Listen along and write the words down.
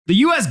The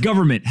U.S.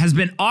 government has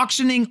been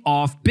auctioning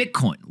off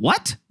Bitcoin.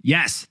 What?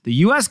 Yes, the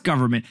U.S.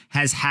 government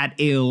has had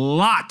a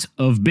lot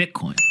of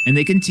Bitcoin, and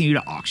they continue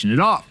to auction it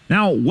off.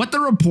 Now, what the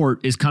report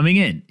is coming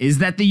in is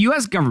that the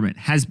U.S. government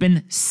has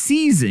been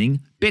seizing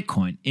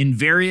Bitcoin in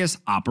various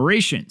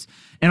operations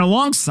and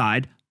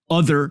alongside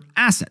other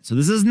assets. So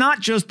this is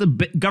not just the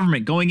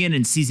government going in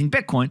and seizing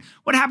Bitcoin.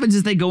 What happens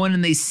is they go in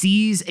and they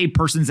seize a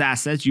person's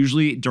assets,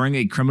 usually during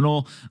a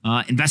criminal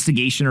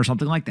investigation or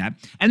something like that,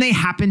 and they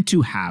happen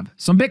to have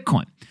some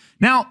Bitcoin.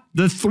 Now,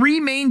 the three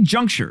main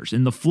junctures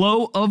in the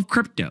flow of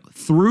crypto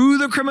through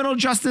the criminal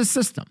justice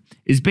system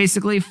is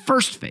basically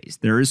first phase.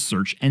 There is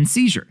search and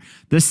seizure.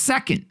 The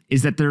second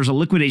is that there's a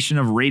liquidation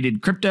of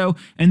raided crypto.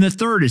 And the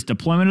third is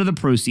deployment of the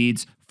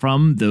proceeds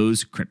from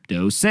those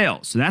crypto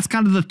sales. So that's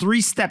kind of the three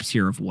steps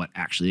here of what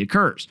actually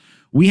occurs.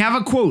 We have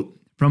a quote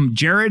from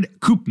Jared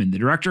Koopman, the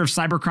director of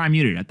cybercrime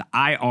unit at the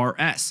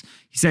IRS.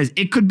 He says,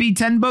 it could be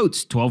 10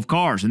 boats, 12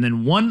 cars, and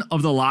then one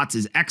of the lots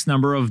is X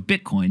number of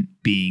Bitcoin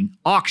being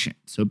auctioned.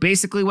 So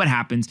basically what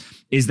happens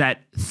is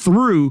that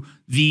through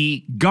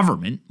the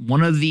government,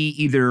 one of the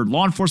either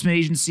law enforcement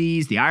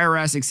agencies, the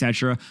IRS,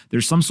 etc.,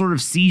 there's some sort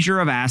of seizure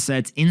of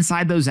assets.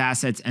 Inside those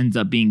assets ends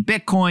up being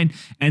Bitcoin.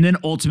 And then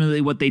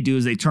ultimately what they do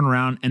is they turn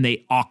around and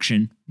they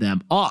auction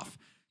them off.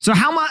 So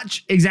how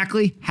much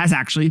exactly has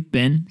actually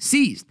been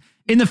seized?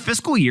 In the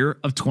fiscal year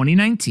of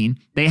 2019,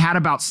 they had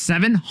about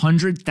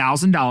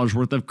 $700,000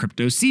 worth of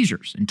crypto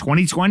seizures. In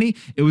 2020,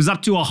 it was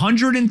up to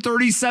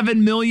 $137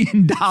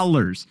 million.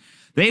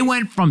 They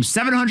went from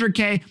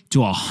 $700K to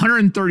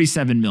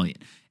 $137 million.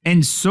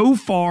 And so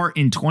far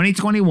in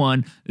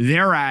 2021,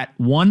 they're at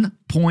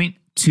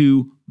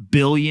 $1.2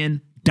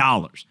 billion.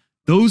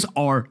 Those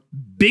are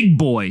big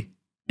boy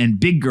and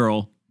big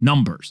girl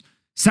numbers.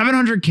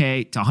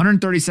 $700K to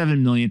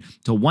 $137 million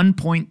to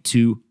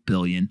 $1.2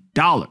 billion.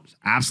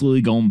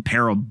 Absolutely going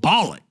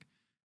parabolic,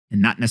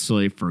 and not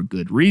necessarily for a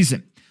good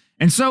reason.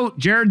 And so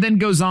Jared then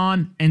goes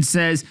on and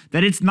says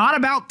that it's not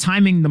about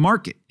timing the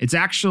market. It's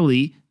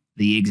actually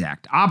the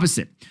exact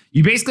opposite.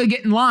 You basically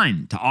get in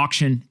line to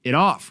auction it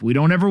off. We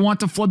don't ever want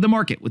to flood the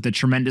market with a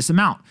tremendous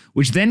amount,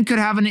 which then could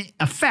have an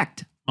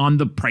effect on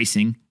the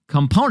pricing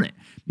component.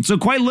 And so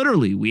quite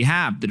literally, we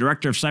have the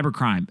director of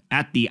cybercrime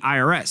at the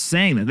IRS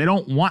saying that they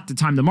don't want to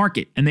time the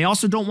market, and they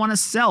also don't want to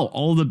sell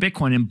all of the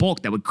Bitcoin in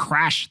bulk that would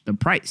crash the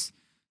price.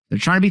 They're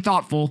trying to be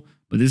thoughtful,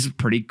 but this is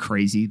pretty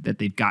crazy that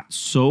they've got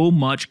so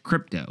much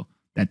crypto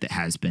that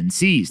has been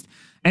seized.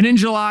 And in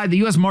July, the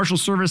U.S. Marshal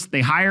Service,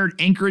 they hired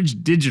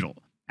Anchorage Digital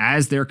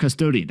as their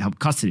custodian to help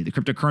custody the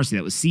cryptocurrency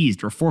that was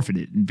seized or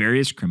forfeited in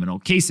various criminal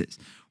cases.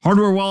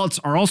 Hardware wallets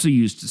are also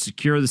used to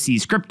secure the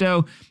seized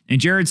crypto, and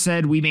Jared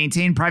said, we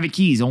maintain private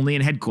keys only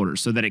in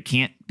headquarters so that it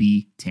can't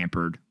be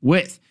tampered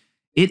with.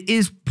 It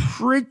is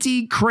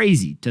pretty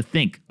crazy to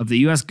think of the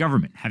U.S.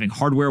 government having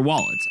hardware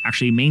wallets,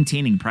 actually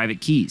maintaining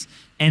private keys,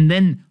 and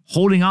then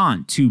holding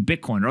on to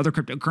Bitcoin or other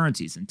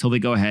cryptocurrencies until they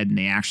go ahead and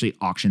they actually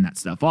auction that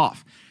stuff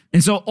off.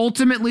 And so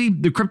ultimately,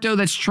 the crypto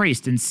that's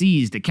traced and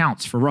seized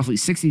accounts for roughly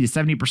 60 to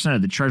 70%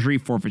 of the Treasury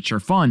Forfeiture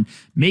Fund,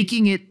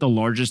 making it the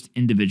largest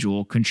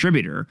individual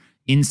contributor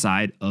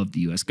inside of the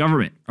U.S.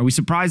 government. Are we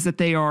surprised that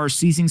they are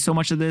seizing so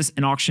much of this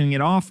and auctioning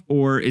it off?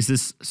 Or is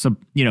this,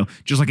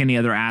 just like any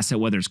other asset,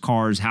 whether it's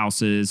cars,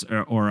 houses,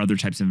 or other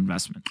types of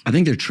investment? I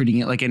think they're treating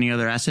it like any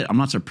other asset. I'm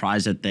not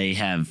surprised that they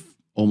have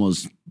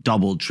almost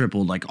doubled,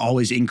 tripled, like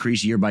always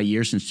increased year by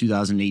year since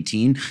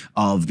 2018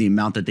 of the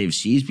amount that they've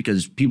seized,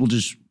 because people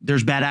just,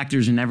 there's bad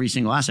actors in every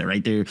single asset,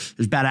 right?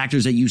 There's bad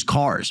actors that use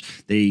cars.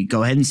 They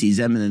go ahead and seize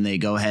them, and then they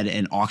go ahead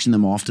and auction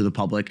them off to the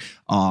public.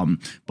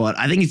 But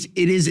I think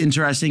it is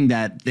interesting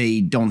that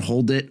they don't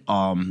hold it.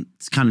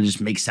 It's kind of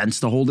just makes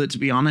sense to hold it, to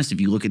be honest, if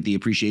you look at the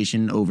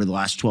appreciation over the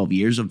last 12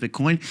 years of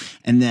Bitcoin.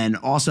 And then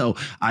also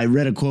I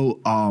read a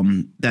quote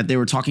that they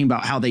were talking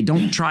about how they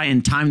don't try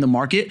and time the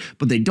market,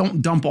 but they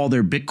don't dump all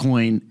their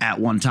Bitcoin at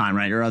one time,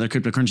 right? Or other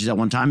cryptocurrencies at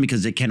one time,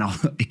 because it can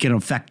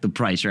affect the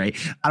price, right?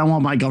 I don't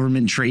want my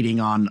government trading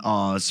on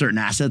certain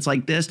assets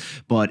like this,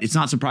 but it's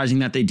not surprising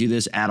that they do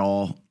this at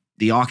all.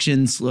 The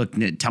auctions, look,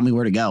 tell me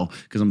where to go,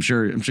 because I'm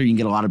sure you can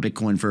get a lot of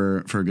Bitcoin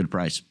for a good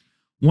price.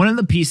 One of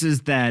the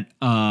pieces that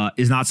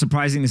is not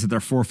surprising is that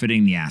they're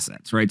forfeiting the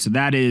assets, right? So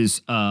that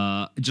is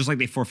just like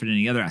they forfeit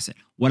any other asset.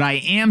 What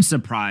I am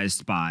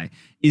surprised by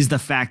is the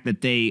fact that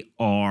they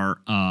are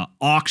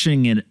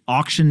auctioning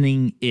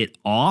it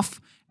off,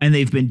 and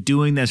they've been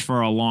doing this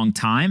for a long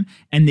time,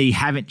 and they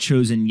haven't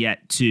chosen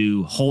yet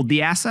to hold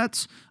the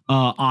assets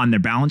on their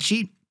balance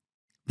sheet.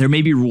 There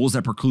may be rules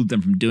that preclude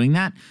them from doing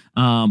that,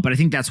 but I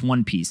think that's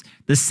one piece.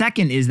 The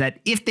second is that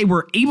if they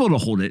were able to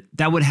hold it,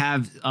 that would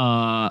have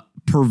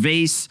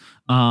pervasive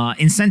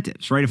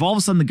incentives, right? If all of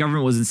a sudden the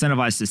government was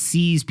incentivized to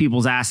seize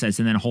people's assets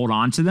and then hold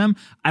on to them,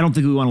 I don't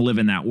think we want to live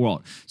in that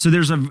world. So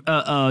there's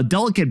a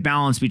delicate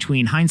balance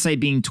between hindsight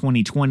being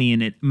 2020,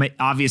 and it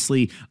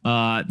obviously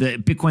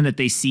the Bitcoin that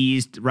they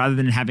seized, rather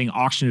than having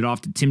auctioned it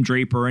off to Tim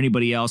Draper or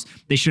anybody else,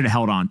 they should have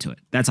held on to it.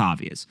 That's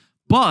obvious.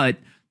 But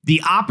The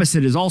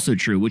opposite is also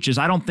true, which is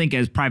I don't think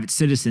as private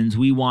citizens,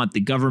 we want the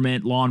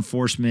government, law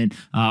enforcement,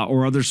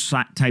 or other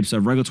types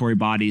of regulatory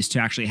bodies to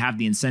actually have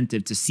the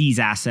incentive to seize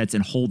assets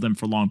and hold them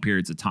for long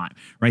periods of time,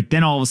 right?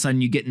 Then all of a sudden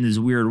you get in this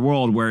weird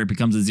world where it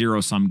becomes a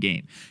zero-sum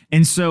game.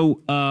 And so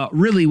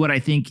really what I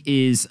think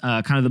is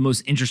kind of the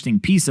most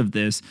interesting piece of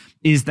this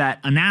is that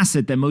an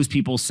asset that most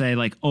people say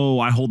like, oh,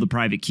 I hold the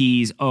private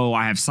keys, oh,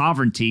 I have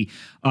sovereignty,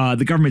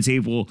 the government's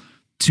able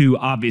to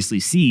obviously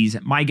seize.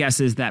 My guess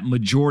is that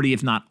majority,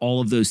 if not all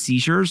of those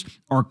seizures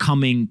are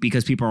coming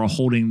because people are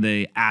holding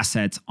the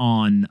assets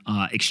on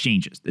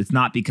exchanges. It's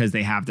not because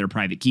they have their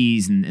private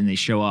keys and they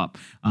show up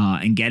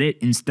and get it.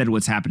 Instead,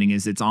 what's happening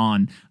is it's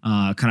on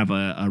kind of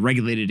a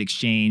regulated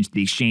exchange.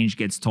 The exchange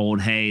gets told,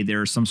 hey,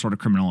 there's some sort of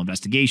criminal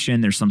investigation.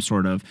 There's some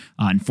sort of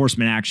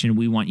enforcement action.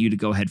 We want you to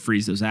go ahead,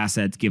 freeze those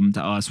assets, give them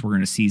to us. We're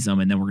going to seize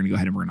them, and then we're going to go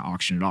ahead and we're going to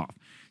auction it off.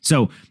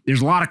 So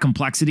there's a lot of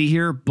complexity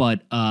here,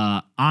 but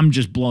I'm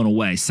just blown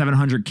away.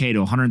 700K to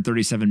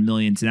 137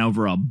 million to now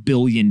over $1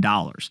 billion.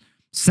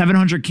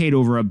 700K to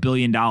over $1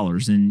 billion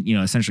in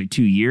essentially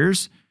 2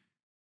 years.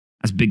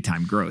 That's big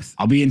time growth.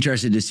 I'll be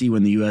interested to see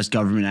when the U.S.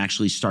 government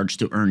actually starts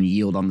to earn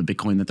yield on the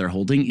Bitcoin that they're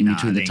holding in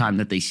between the time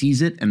that they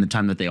seize it and the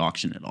time that they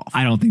auction it off.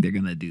 I don't think they're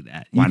going to do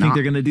that. Why You think not?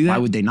 they're going to do that? Why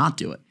would they not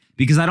do it?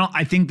 Because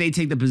I think they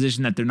take the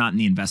position that they're not in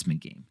the investment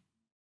game.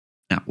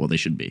 Yeah, well, they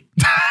should be.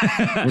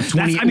 We're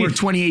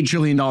 $28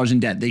 trillion in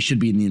debt. They should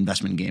be in the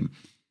investment game.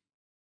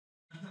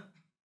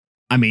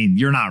 I mean,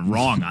 you're not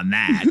wrong on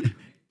that.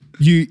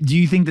 Do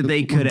you think that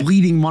they could... We're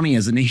bleeding money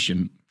as a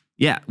nation.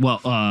 Yeah,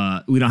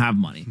 well, we don't have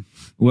money.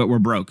 We're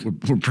broke.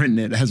 We're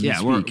printing it as we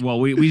speak.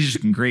 We just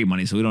can create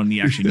money, so we don't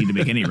actually need to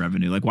make any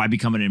revenue. Like, why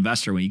become an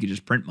investor when you could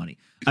just print money?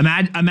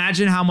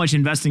 Imagine how much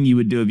investing you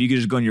would do if you could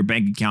just go in your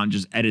bank account and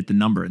just edit the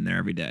number in there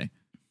every day.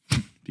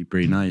 Be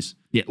pretty nice.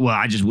 Yeah, well,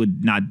 I just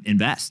would not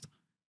invest.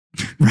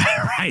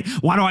 Right.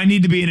 Why do I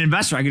need to be an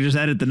investor? I could just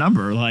edit the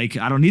number. Like,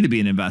 I don't need to be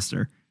an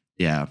investor.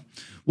 Yeah.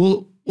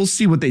 Well, we'll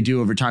see what they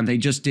do over time. They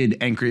just did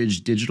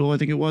Anchorage Digital, I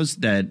think it was,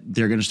 that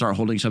they're going to start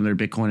holding some of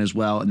their Bitcoin as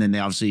well. And then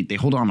they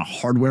hold on a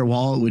hardware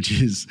wallet, which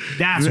is...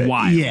 That's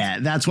wild. Yeah,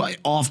 that's why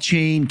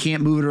off-chain,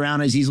 can't move it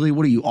around as easily.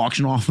 What do you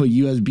auction off a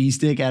USB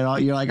stick at all?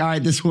 You're like, all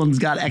right, this one's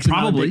got X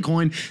amount of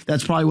Bitcoin.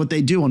 That's probably what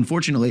they do,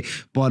 unfortunately.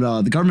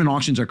 But the government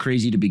auctions are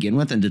crazy to begin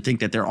with. And to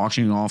think that they're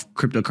auctioning off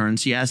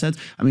cryptocurrency assets,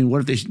 I mean,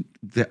 what if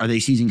are they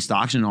seizing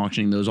stocks and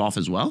auctioning those off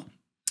as well?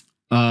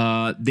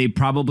 They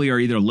probably are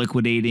either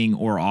liquidating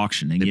or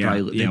auctioning. They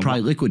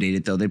probably liquidate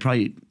it though.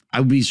 I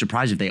would be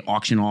surprised if they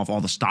auction off all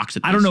the stocks.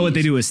 I don't know what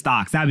they do with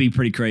stocks. That'd be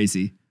pretty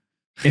crazy.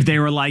 If they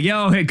were like,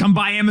 yo, hey, come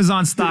buy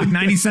Amazon stock,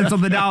 90 cents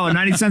on the dollar,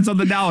 90 cents on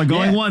the dollar,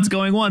 going once,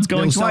 going twice.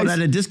 They'll sell that at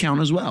a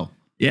discount as well.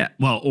 Yeah.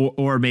 Well,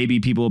 or maybe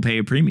people will pay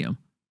a premium.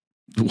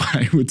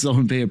 Why would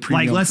someone pay a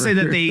premium? Like, let's say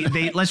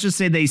that let's just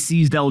say they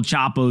seized El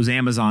Chapo's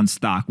Amazon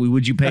stock.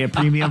 Would you pay a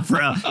premium for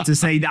to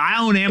say I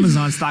own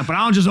Amazon stock, but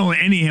I don't just own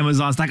any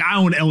Amazon stock. I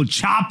own El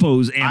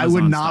Chapo's Amazon. I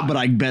would not, stock. but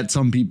I bet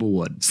some people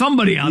would.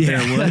 Somebody out there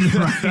would,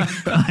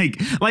 right?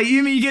 like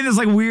you mean you get this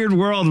like weird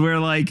world where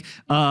like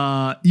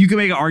you can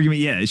make an argument.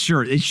 Yeah,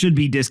 sure, it should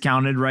be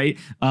discounted, right?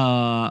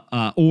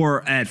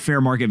 Or at fair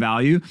market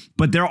value.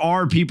 But there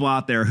are people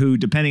out there who,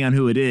 depending on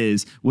who it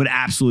is, would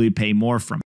absolutely pay more from it.